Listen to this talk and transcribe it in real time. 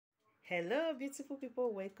Hello beautiful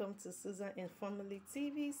people, welcome to Susan and Family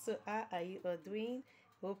TV. So how are you all doing?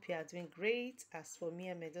 Hope you are doing great. As for me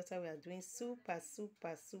and my daughter, we are doing super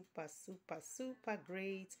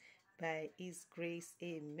great by His grace.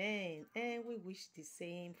 Amen. And we wish the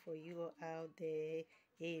same for you all out there.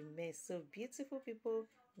 Amen. So beautiful people,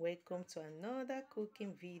 welcome to another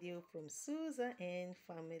cooking video from Susan and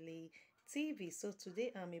Family TV. So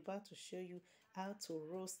today I'm about to show you how to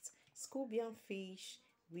roast scorpion fish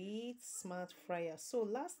with smart fryer. So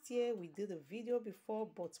last year we did a video before,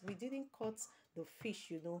 but we didn't cut the fish,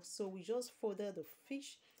 so we just folded the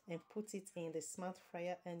fish and put it in the smart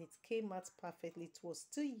fryer, and it came out perfectly. It was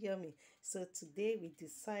still yummy. So today we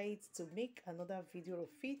decide to make another video of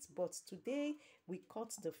it, but today we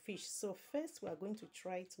cut the fish. So first we are going to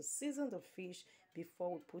try to season the fish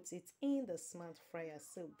before we put it in the smart fryer.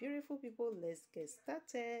 So beautiful people, let's get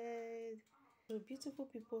started. So beautiful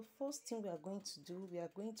people, first thing we are going to do, we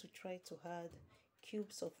are going to try to add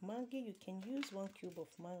cubes of Maggi. You can use 1 cube of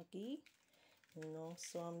Maggi,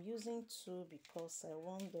 so I'm using 2 because I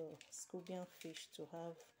want the scorpion fish to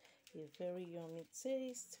have a very yummy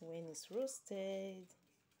taste when it's roasted.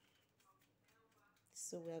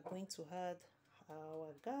 So we are going to add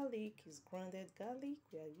our garlic. Is grounded garlic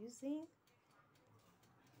we are using.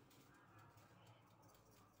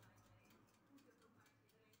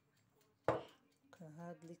 Can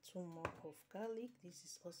add little more of garlic. This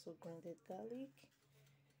is also grounded garlic.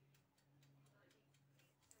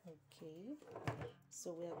 Okay,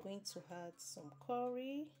 so we are going to add some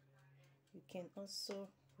curry. You can also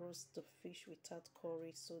roast the fish without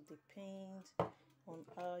curry, so depend on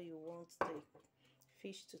how you want the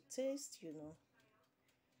fish to taste,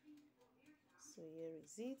 So here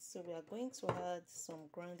is it. So we are going to add some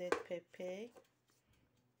grounded pepper,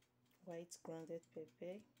 white grounded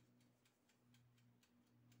pepper.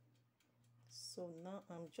 So now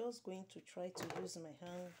I'm just going to try to use my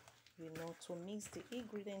hand, to mix the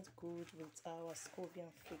ingredients good with our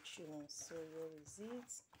scorpion fish, So here is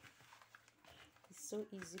it. It's so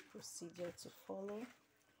easy procedure to follow.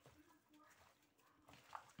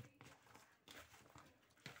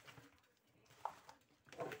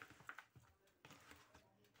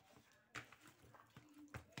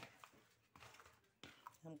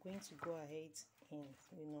 I'm going to go ahead and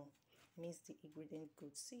mix the ingredient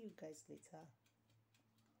good. See you guys later.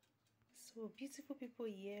 So beautiful people,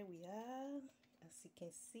 here we are. As you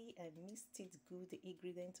can see, I mixed it good, the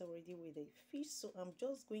ingredient already with the fish. So I'm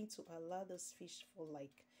just going to allow this fish for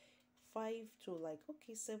like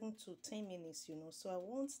 7 to 10 minutes, So I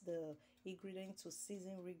want the ingredient to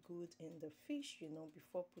season really good in the fish,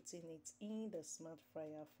 before putting it in the smart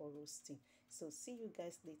fryer for roasting. So see you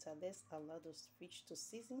guys later. Let's allow those fish to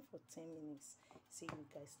season for 10 minutes. See you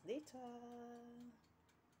guys later.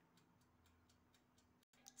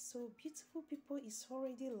 So beautiful people, it's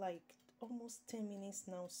already like almost 10 minutes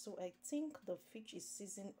now, so I think the fish is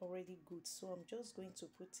seasoned already good. So I'm just going to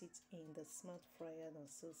put it in the smart fryer now.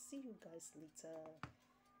 So see you guys later.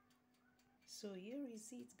 So here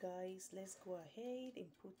is it guys, let's go ahead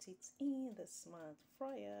and put it in the smart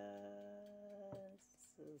fryer.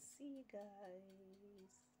 So see you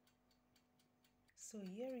guys. So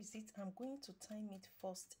here is it. I'm going to time it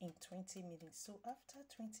first in 20 minutes. So after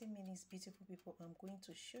 20 minutes, beautiful people, I'm going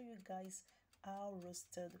to show you guys how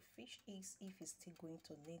roasted the fish is, if it's still going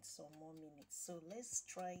to need some more minutes. So let's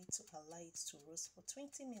try to allow it to roast for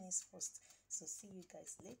 20 minutes first. So see you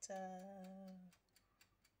guys later.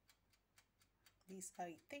 This is how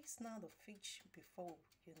it tastes now, the fish, before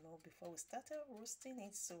we started roasting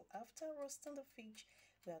it. So after roasting the fish,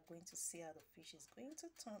 we are going to see how the fish is going to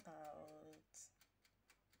turn out.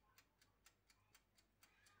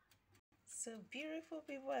 So beautiful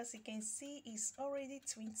people, as you can see, it's already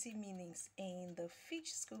 20 minutes and the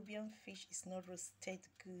scorpion fish is not roasted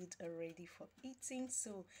good, already for eating.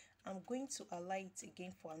 So I'm going to allow it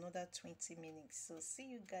again for another 20 minutes. So see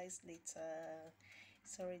you guys later.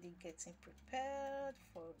 It's already getting prepared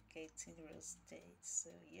for getting roasted. So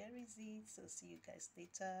here is it. So see you guys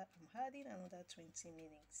later. I'm adding another 20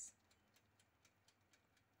 minutes.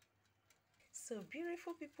 So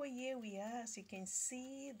beautiful people, here we are. As you can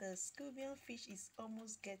see, the scorpion fish is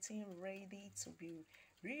almost getting ready to be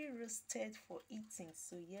re-roasted for eating.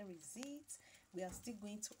 So here is it. We are still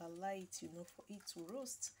going to allow it, for it to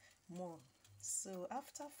roast more. So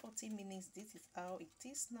after 40 minutes, this is how it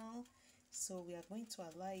is now. So we are going to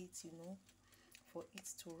allow it, for it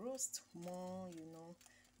to roast more,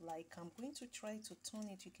 like I'm going to try to turn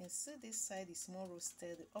it. You can see this side is more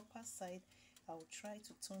roasted, the upper side I'll try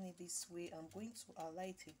to turn it this way. I'm going to allow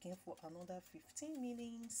it again for another 15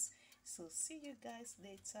 minutes. So see you guys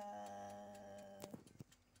later.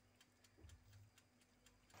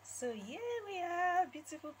 So here we are,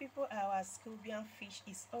 beautiful people. Our Scomber fish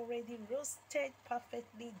is already roasted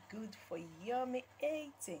perfectly good for yummy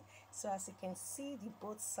eating. So as you can see, the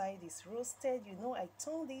both side is roasted. You know I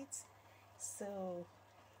toned it. So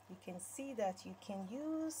you can see that you can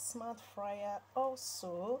use smart fryer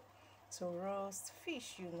also to roast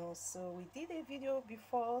fish, you know. So we did a video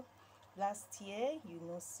before last year, you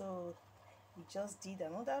know, so we just did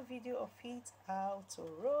another video of it, how to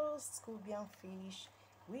roast Scomber fish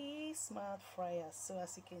with smart fryer. So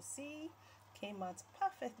as you can see, came out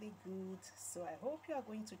perfectly good. So I hope you are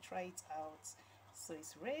going to try it out. So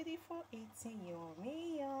it's ready for eating.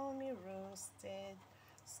 Yummy yummy roasted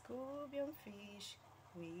Scomber fish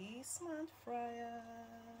with smart fryer.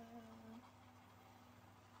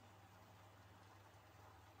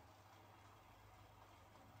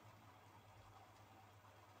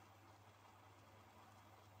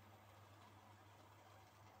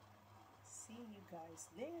 See you guys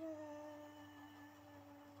later.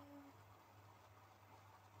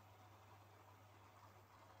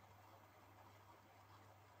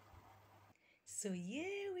 So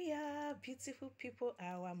here we are, beautiful people.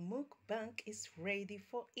 Our mukbang is ready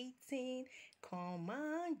for eating. Come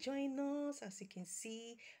on, join us. As you can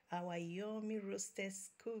see, our yummy roasted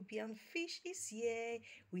Scomber fish is here.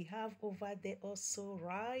 We have over there also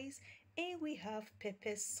rice, and we have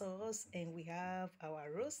pepper sauce, and we have our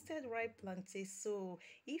roasted ripe plantains. So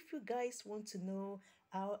if you guys want to know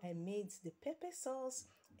how I made the pepper sauce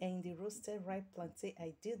and the roasted ripe plantain,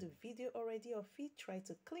 I did a video already of it. Try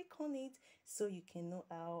to click on it so you can know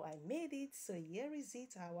how I made it. So here is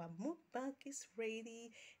it. Our mukbang is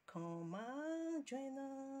ready. Come on, join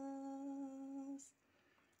us.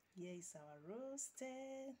 Here is our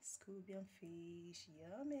roasted Scomber fish.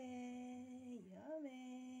 Yummy,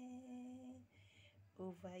 yummy.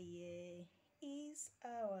 Over here is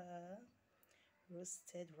our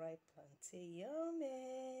roasted ripe plantain.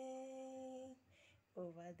 Yummy.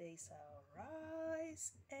 Over there is our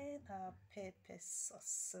rice and our pepper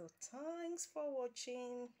sauce. So thanks for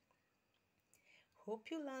watching. Hope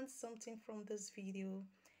you learned something from this video.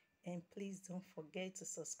 And please don't forget to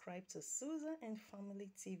subscribe to Susan and Family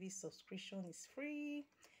TV. Subscription is free.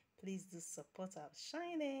 Please do support our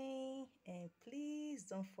shining. And please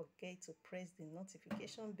don't forget to press the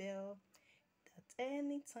notification bell that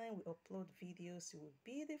anytime we upload videos, you will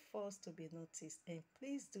be the first to be noticed. And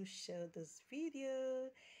please do share this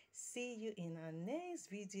video. See you in our next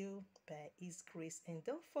video by His grace. And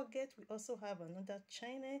don't forget, we also have another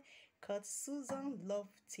channel called Susan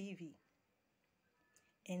Love TV.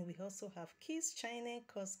 And we also have Kids channel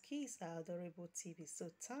called Kids Are Adorable TV.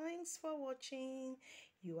 So thanks for watching.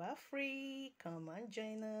 You are free. Come and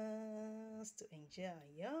join us to enjoy our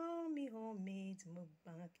yummy homemade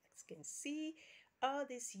mukbang. As you can see, all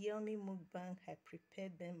this yummy mukbang, I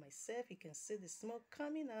prepared them myself. You can see the smoke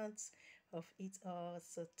coming out of it all.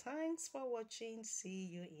 So thanks for watching. See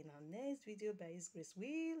you in our next video by His grace.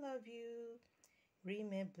 We love you.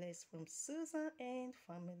 Remain blessed from Susan and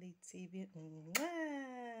Family TV.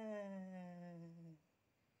 Mwah!